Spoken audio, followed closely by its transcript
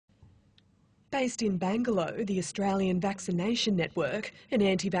Based in Bangalore, the Australian Vaccination Network, an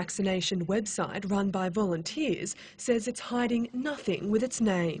anti-vaccination website run by volunteers, says it's hiding nothing with its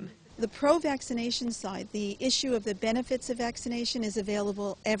name. The pro-vaccination side, the issue of the benefits of vaccination, is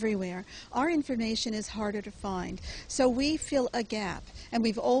available everywhere. Our information is harder to find, so we fill a gap, and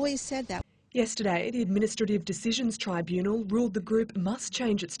we've always said that. Yesterday, the Administrative Decisions Tribunal ruled the group must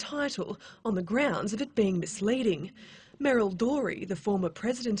change its title on the grounds of it being misleading. Meryl Dorey, the former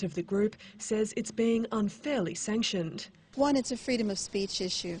president of the group, says it's being unfairly sanctioned. One, it's a freedom of speech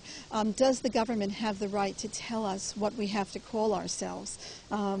issue. Does the government have the right to tell us what we have to call ourselves?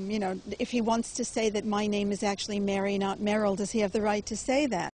 If he wants to say that my name is actually Mary, not Meryl, does he have the right to say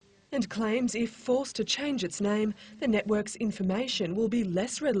that? And claims if forced to change its name, the network's information will be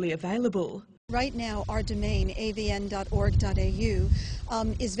less readily available. Right now, our domain, avn.org.au,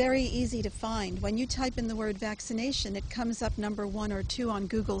 is very easy to find. When you type in the word vaccination, it comes up number 1 or 2 on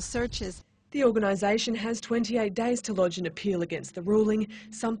Google searches. The organisation has 28 days to lodge an appeal against the ruling,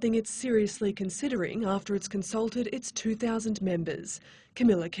 something it's seriously considering after it's consulted its 2,000 members.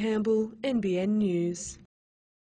 Camilla Campbell, NBN News.